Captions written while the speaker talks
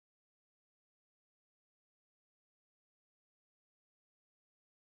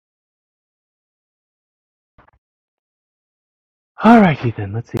Alrighty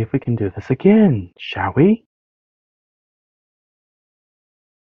then, let's see if we can do this again, shall we?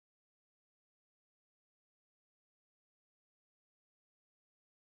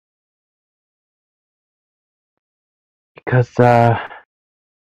 Because,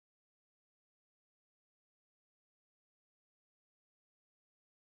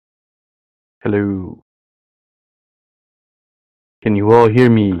 hello. Can you all hear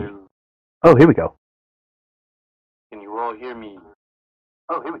me? Hello. Oh, here we go. Can you all hear me?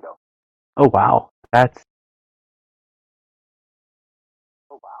 Oh, here we go. Oh, wow. That's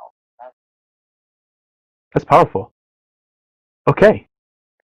powerful. Okay.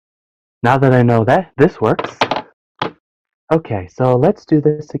 Now that I know that this works. Okay, so let's do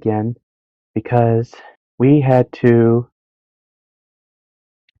this again because we had to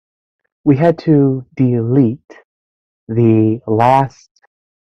delete the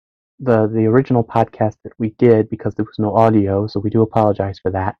original podcast that we did because there was no audio, so we do apologize for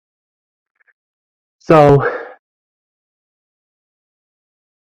that. So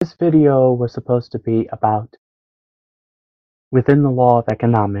this video was supposed to be about, within the law of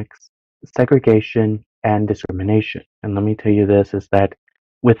economics, segregation and discrimination. And let me tell you this, is that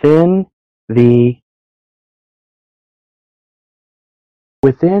within the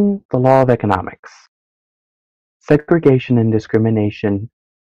law of economics, segregation and discrimination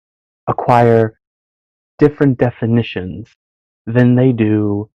acquire different definitions than they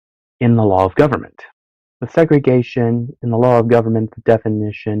do in the law of government. With segregation, in the law of government, the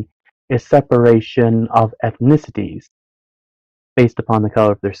definition is separation of ethnicities based upon the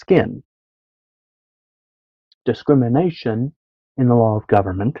color of their skin. Discrimination in the law of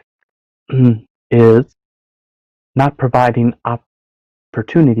government is not providing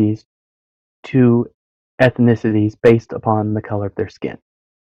opportunities to ethnicities based upon the color of their skin.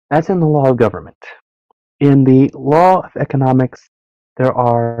 That's in the law of government. In the law of economics, there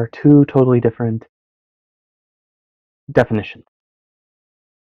are two totally different definitions.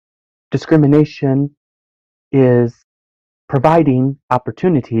 Discrimination is providing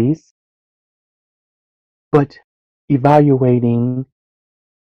opportunities, but evaluating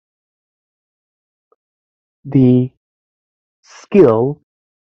the skill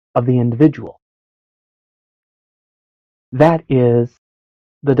of the individual. That is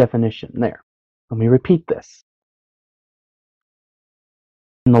the definition there. Let me repeat this.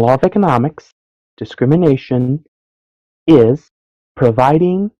 In the law of economics, discrimination is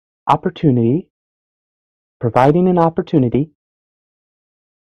providing an opportunity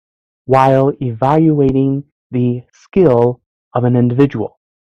while evaluating the skill of an individual.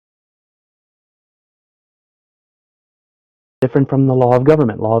 Different from the law of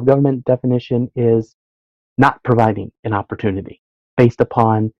government. Law of government definition is not providing an opportunity based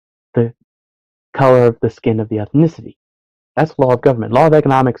upon the color of the skin of the ethnicity. That's law of government. Law of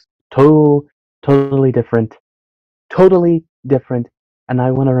economics, totally different. Totally different. And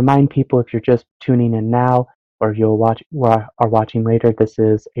I want to remind people, if you're just tuning in now or you'll are watching later, this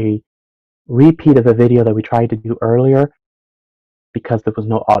is a repeat of a video that we tried to do earlier because there was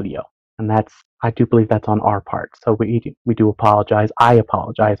no audio. And I do believe that's on our part. So we do apologize. I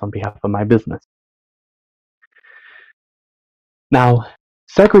apologize on behalf of my business. Now,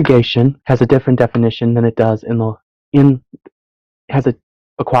 segregation has a different definition than it does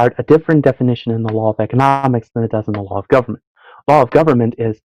acquired a different definition in the law of economics than it does in the law of government. Law of government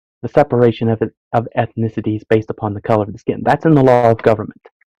is the separation of ethnicities based upon the color of the skin. That's in the law of government.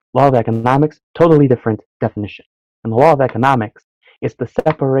 Law of economics, totally different definition. In the law of economics, it's the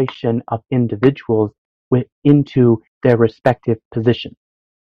separation of individuals into their respective positions.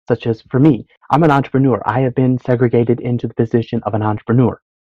 Such as, for me, I'm an entrepreneur. I have been segregated into the position of an entrepreneur.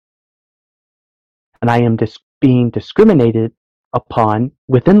 And I am being discriminated upon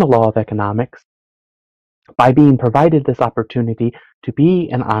within the law of economics by being provided this opportunity to be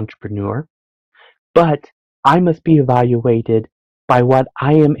an entrepreneur, but I must be evaluated by what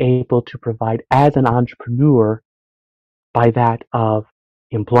I am able to provide as an entrepreneur, by that of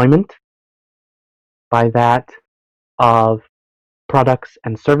employment, by that of products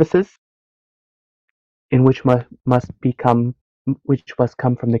and services, in which must come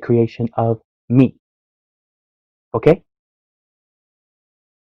from the creation of me. Okay?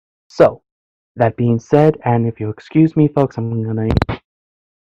 So, that being said, and if you excuse me, folks, I'm going to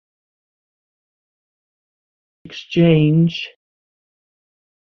exchange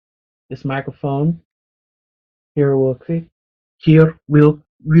this microphone here real quick. Real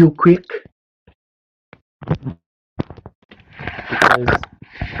quick. Because,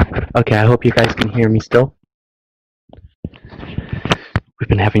 okay, I hope you guys can hear me still. We've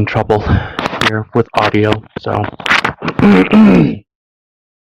been having trouble here with audio, so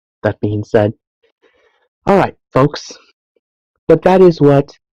That being said, all right, folks, but that is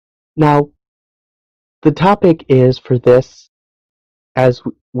what. Now, the topic is for this, as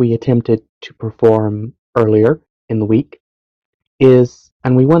we attempted to perform earlier in the week, is,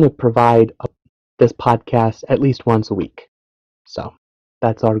 and we want to provide this podcast at least once a week. So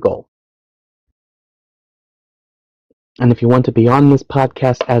that's our goal. And if you want to be on this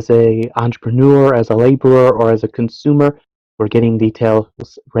podcast as an entrepreneur, as a laborer, or as a consumer, we're getting details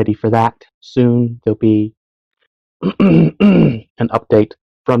ready for that soon. There'll be an update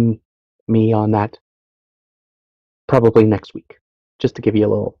from me on that probably next week, just to give you a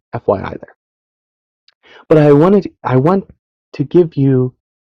little FYI there. But I want to give you,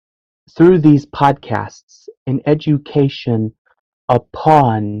 through these podcasts, an education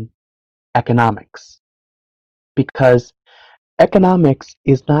upon economics, because economics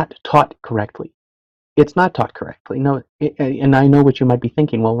is not taught correctly. It's not taught correctly. No, and I know what you might be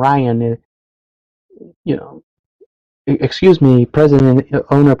thinking. Well, Ryan, excuse me,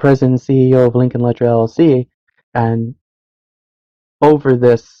 owner, president, CEO of Lincoln Ledger LLC, and over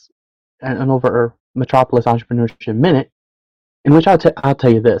this, and over Metropolis Entrepreneurship Minute, in which I'll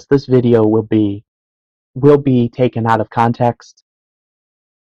tell you this: this video will be taken out of context.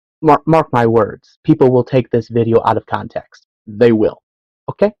 Mark my words. People will take this video out of context. They will.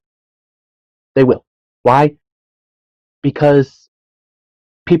 Okay? They will. Why? Because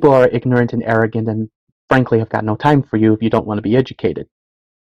people are ignorant and arrogant, and frankly have got no time for you if you don't want to be educated.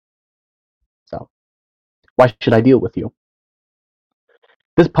 So, why should I deal with you?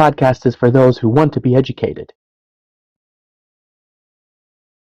 This podcast is for those who want to be educated.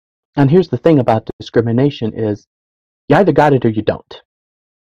 And here's the thing about discrimination is, you either got it or you don't,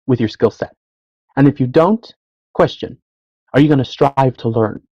 with your skill set. And if you don't, question, are you going to strive to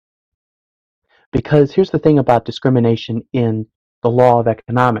learn? Because here's the thing about discrimination in the law of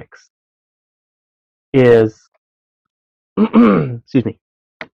economics is, excuse me,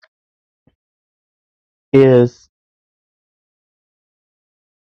 is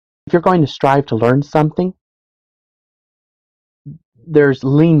if you're going to strive to learn something, there's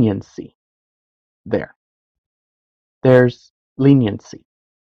leniency there. There's leniency.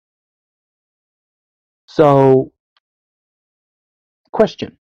 So,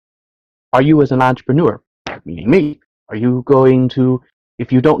 question, are you as an entrepreneur, meaning me, are you going to,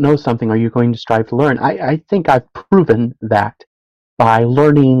 if you don't know something, are you going to strive to learn? I think I've proven that by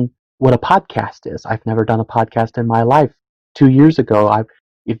learning what a podcast is. I've never done a podcast in my life. 2 years ago,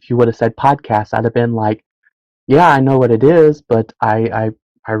 if you would have said podcast, I'd have been like, yeah, I know what it is, but I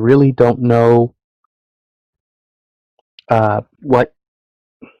really don't know what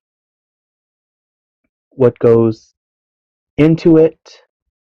goes into it,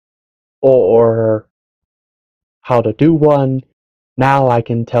 or how to do one. Now I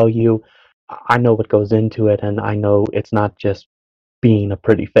can tell you, I know what goes into it, and I know it's not just being a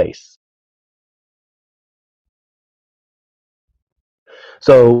pretty face.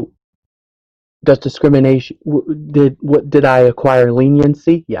 So, does discrimination, did I acquire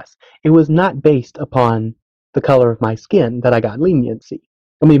leniency? Yes. It was not based upon the color of my skin that I got leniency.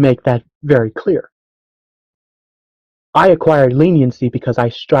 Let me make that very clear. I acquired leniency because I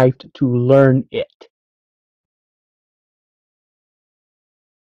strived to learn it.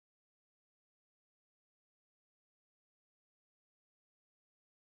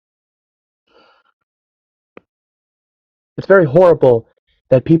 It's very horrible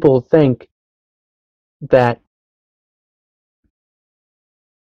that people think that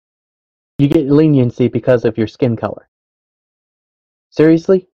you get leniency because of your skin color.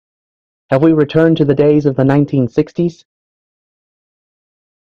 Seriously? Have we returned to the days of the 1960s?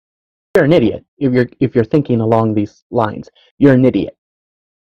 You're an idiot if you're thinking along these lines. You're an idiot.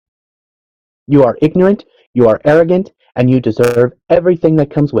 You are ignorant, you are arrogant, and you deserve everything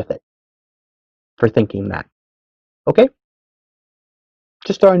that comes with it for thinking that. Okay?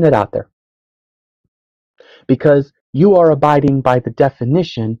 Just throwing that out there. Because you are abiding by the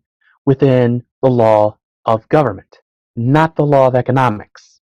definition within the law of government, not the law of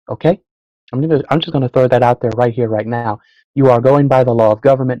economics. Okay? I'm just going to throw that out there right here, right now. You are going by the law of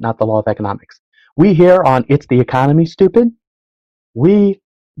government, not the law of economics. We here on It's the Economy, Stupid, we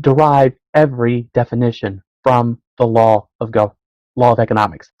derive every definition from the law of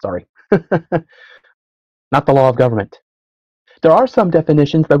economics. Sorry. Not the law of government. There are some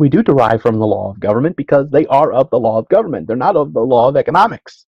definitions that we do derive from the law of government because they are of the law of government. They're not of the law of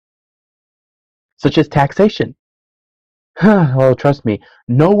economics. Such as taxation. Well, trust me,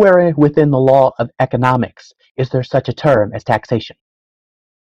 nowhere within the law of economics is there such a term as taxation.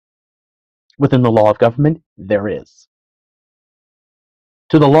 Within the law of government, there is.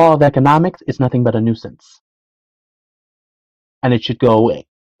 to the law of economics, it's nothing but a nuisance. And it should go away.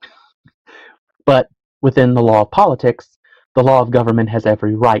 But within the law of politics, the law of government has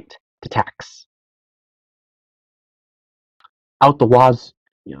every right to tax. Out the waz,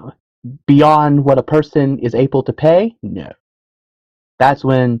 beyond what a person is able to pay? No. That's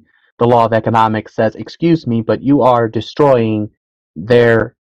when the law of economics says, excuse me, but you are destroying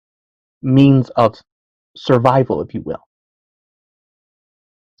their means of survival, if you will.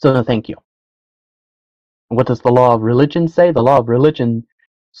 So no, thank you. What does the law of religion say? The law of religion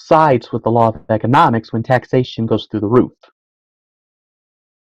sides with the law of economics when taxation goes through the roof,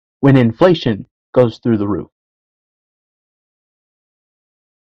 when inflation goes through the roof.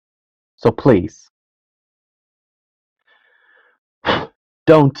 So please,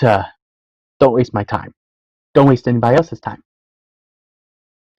 don't waste my time. Don't waste anybody else's time.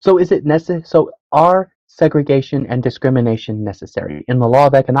 So is it necessary? So are segregation and discrimination necessary in the law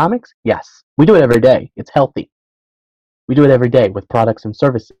of economics? Yes, we do it every day. It's healthy. We do it every day with products and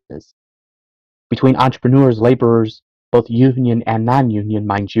services, between entrepreneurs, laborers, both union and non-union,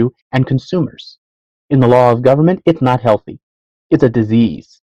 mind you, and consumers. In the law of government, it's not healthy. It's a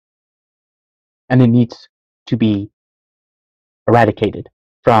disease. And it needs to be eradicated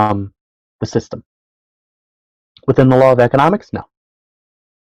from the system. Within the law of economics, no.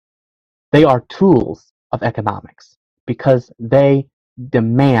 They are tools of economics because they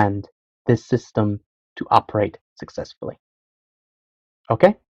demand this system to operate successfully.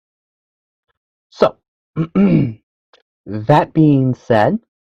 Okay? So, that being said,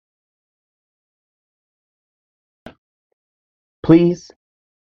 please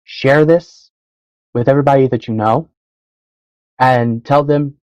share this with everybody that you know and tell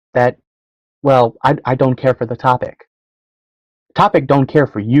them that, well, I don't care for the topic. Topic don't care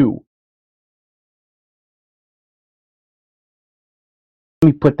for you. Let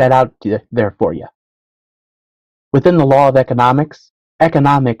me put that out there for you. Within the law of economics,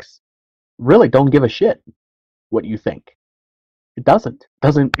 economics really don't give a shit what you think. It doesn't.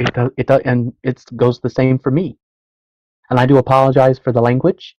 And it goes the same for me. And I do apologize for the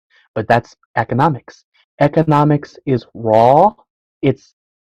language, but that's economics. Economics is raw. It's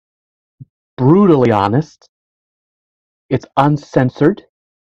brutally honest. It's uncensored.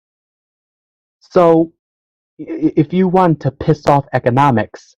 So if you want to piss off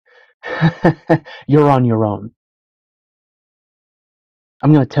economics, you're on your own.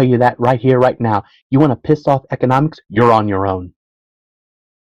 I'm going to tell you that right here, right now. You want to piss off economics? You're on your own.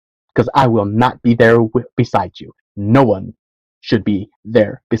 Because I will not be there beside you. No one should be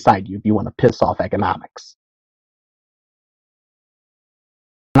there beside you if you want to piss off economics.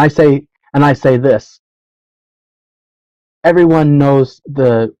 And I say this. Everyone knows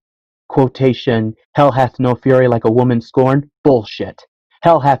the quotation, hell hath no fury like a woman scorned. Bullshit.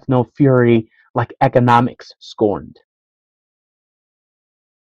 Hell hath no fury like economics scorned.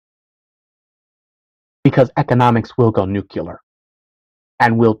 Because economics will go nuclear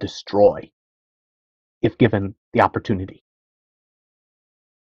and will destroy if given the opportunity.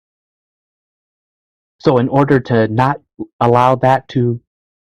 So in order to not allow that to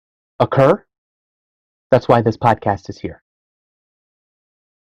occur, that's why this podcast is here.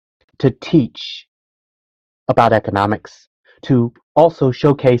 To teach about economics, to also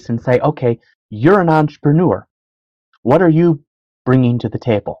showcase and say, okay, you're an entrepreneur. What are you bringing to the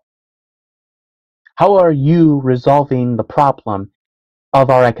table? How are you resolving the problem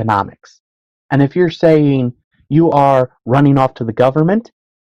of our economics? And if you're saying you are running off to the government,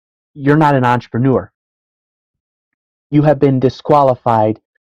 you're not an entrepreneur. You have been disqualified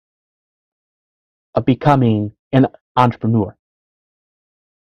of becoming an entrepreneur.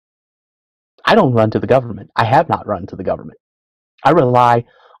 I don't run to the government. I have not run to the government. I rely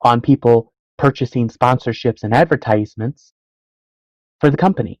on people purchasing sponsorships and advertisements for the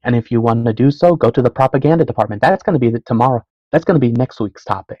company. And if you want to do so, go to the propaganda department. That's going to be tomorrow. That's going to be next week's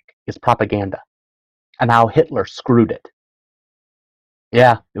topic, is propaganda and how Hitler screwed it.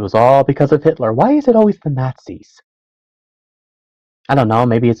 Yeah, it was all because of Hitler. Why is it always the Nazis? I don't know.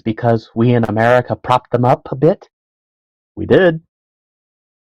 Maybe it's because we in America propped them up a bit. We did.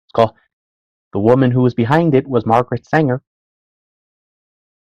 It's called, the woman who was behind it was Margaret Sanger.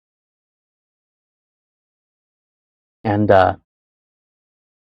 And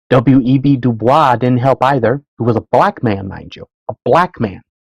W.E.B. Du Bois didn't help either, who was a black man, mind you. A black man.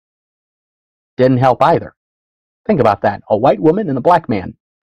 Didn't help either. Think about that. A white woman and a black man.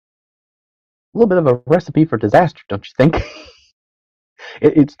 A little bit of a recipe for disaster, don't you think?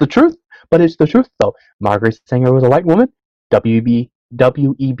 It's the truth, but it's the truth, though. Margaret Sanger was a white woman. W.E.B.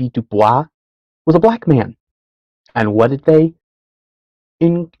 Du Bois was a black man. And what did they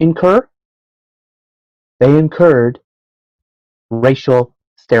incur? They incurred racial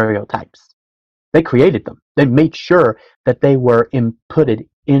stereotypes. They created them. They made sure that they were inputted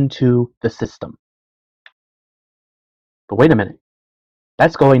into the system. But wait a minute.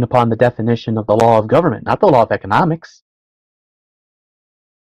 That's going upon the definition of the law of government, not the law of economics.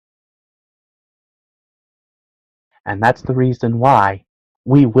 And that's the reason why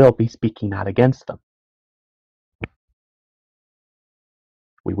we will be speaking out against them.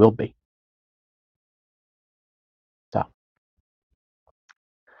 We will be. So,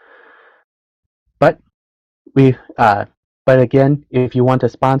 but again, if you want to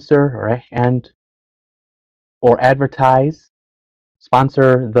sponsor or advertise,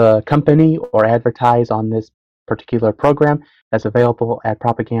 sponsor the company or advertise on this particular program that's available at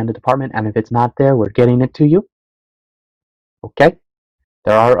Propaganda Department, and if it's not there, we're getting it to you. Okay?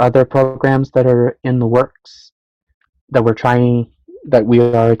 There are other programs that are in the works that we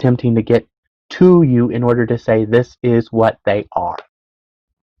are attempting to get to you in order to say this is what they are.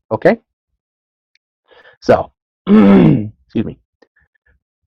 Okay? So, excuse me.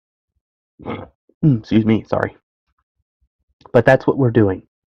 Excuse me, sorry. But that's what we're doing.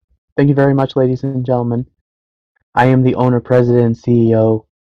 Thank you very much, ladies and gentlemen. I am the owner, president, and CEO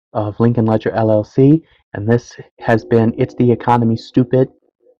of Lincoln Ledger LLC, and this has been It's the Economy Stupid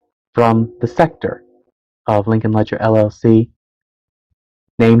from the sector of Lincoln Ledger LLC,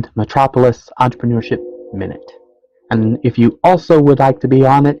 named Metropolis Entrepreneurship Minute. And if you also would like to be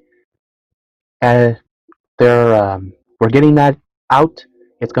on it, we're getting that out.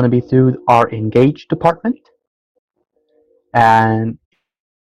 It's going to be through our Engage department, and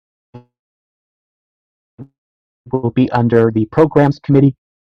will be under the programs committee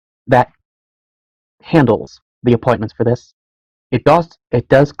that handles the appointments for this. It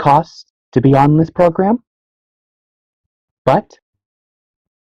does cost to be on this program, but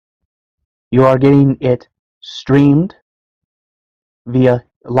you are getting it streamed via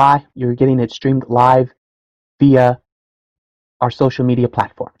live. You're getting it streamed live via our social media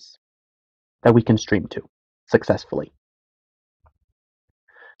platforms that we can stream to successfully.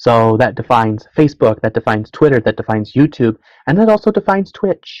 So that defines Facebook, that defines Twitter, that defines YouTube, and that also defines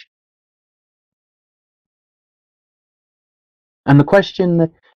Twitch. And the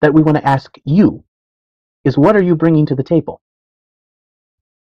question that we want to ask you is, what are you bringing to the table?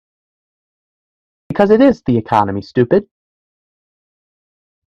 Because it is the economy, stupid.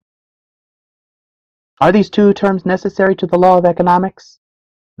 Are these two terms necessary to the law of economics?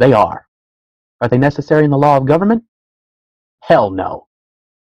 They are. Are they necessary in the law of government? Hell no.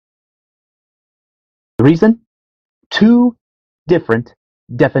 The reason? Two different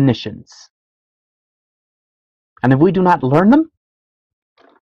definitions. And if we do not learn them,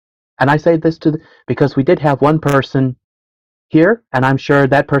 and I say this because we did have one person here, and I'm sure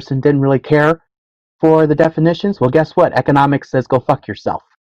that person didn't really care for the definitions. Well, guess what? Economics says go fuck yourself.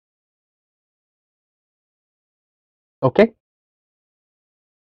 Okay?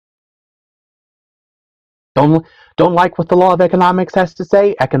 Don't like what the law of economics has to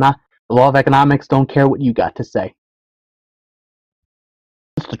say? The law of economics don't care what you got to say.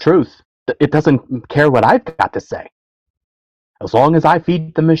 It's the truth. It doesn't care what I've got to say. As long as I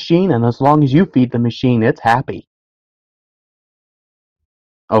feed the machine and as long as you feed the machine, it's happy.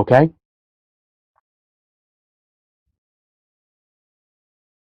 Okay?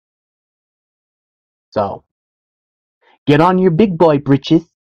 So, get on your big boy britches.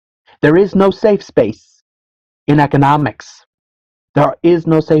 There is no safe space in economics. There is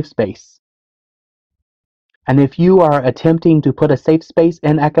no safe space. And if you are attempting to put a safe space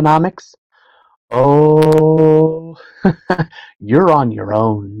in economics, oh, you're on your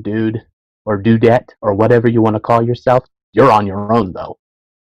own, dude. Or dudette, or whatever you want to call yourself. You're on your own, though.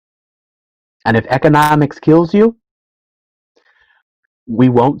 And if economics kills you, we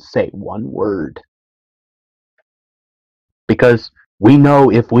won't say one word. Because we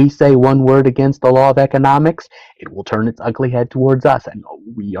know if we say one word against the law of economics, it will turn its ugly head towards us, and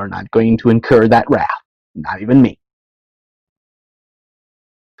we are not going to incur that wrath. Not even me.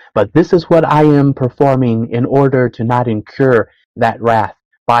 But this is what I am performing in order to not incur that wrath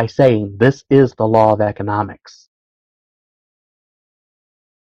by saying this is the law of economics.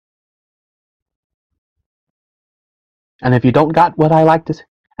 And if you don't got what I like to,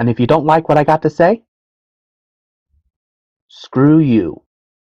 and if you don't like what I got to say, screw you.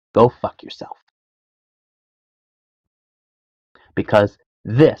 Go fuck yourself. Because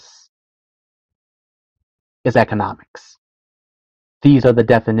this is economics. These are the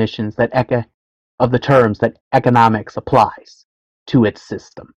definitions of the terms that economics applies to its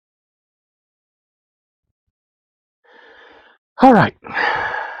system. All right.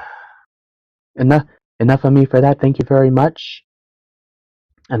 enough of me for that. Thank you very much.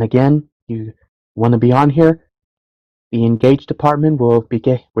 And again, you want to be on here? The Engage department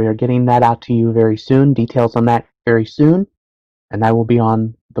we are getting that out to you very soon. Details on that very soon, and that will be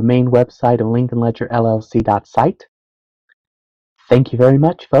on the main website of LincolnLedgerLLC.site. Thank you very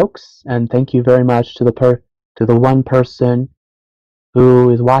much, folks, and thank you very much to the one person who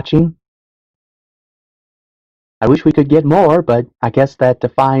is watching. I wish we could get more, but I guess that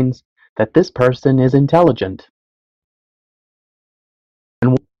defines that this person is intelligent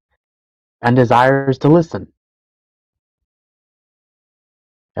and desires to listen.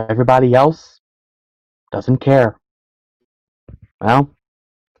 Everybody else doesn't care. Well,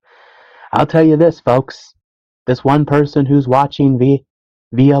 I'll tell you this, folks. This one person who's watching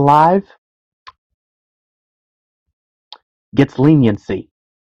via live gets leniency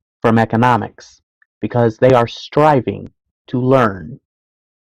from economics because they are striving to learn.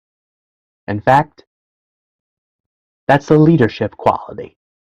 In fact, that's a leadership quality.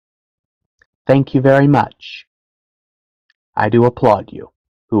 Thank you very much. I do applaud you,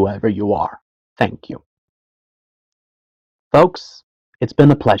 whoever you are. Thank you. Folks, it's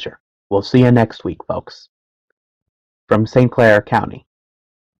been a pleasure. We'll see you next week, folks. From St. Clair County.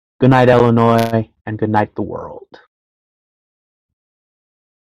 Good night, Illinois, and good night, the world.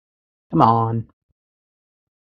 Come on.